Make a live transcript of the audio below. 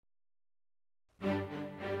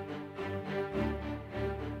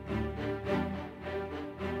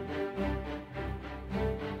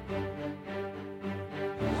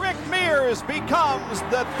Andrews becomes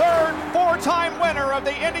the third four-time winner of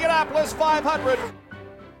the Indianapolis 500.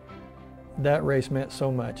 That race meant so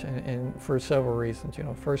much, and for several reasons. You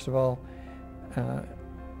know, first of all,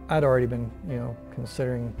 I'd already been,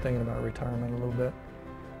 considering thinking about retirement a little bit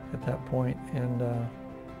at that point, and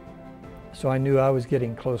so I knew I was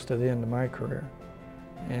getting close to the end of my career,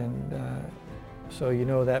 and so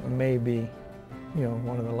that may be,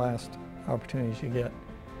 one of the last opportunities you get.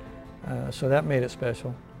 So that made it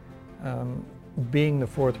special. Being the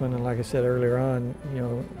fourth one, and like I said earlier on,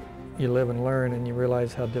 you live and learn, and you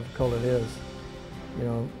realize how difficult it is.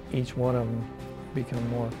 Each one of them become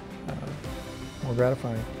more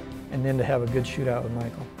gratifying. And then to have a good shootout with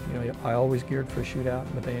Michael. I always geared for a shootout,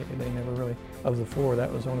 but they never really, of the four,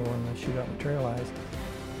 that was the only one the shootout materialized.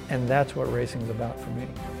 And that's what racing's about for me.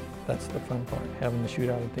 That's the fun part, having the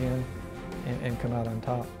shootout at the end and come out on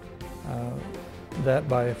top. That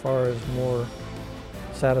by far is more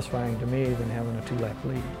satisfying to me than having a two-lap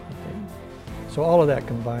lead. So all of that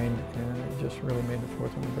combined, and it just really made the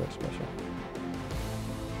fourth one very special.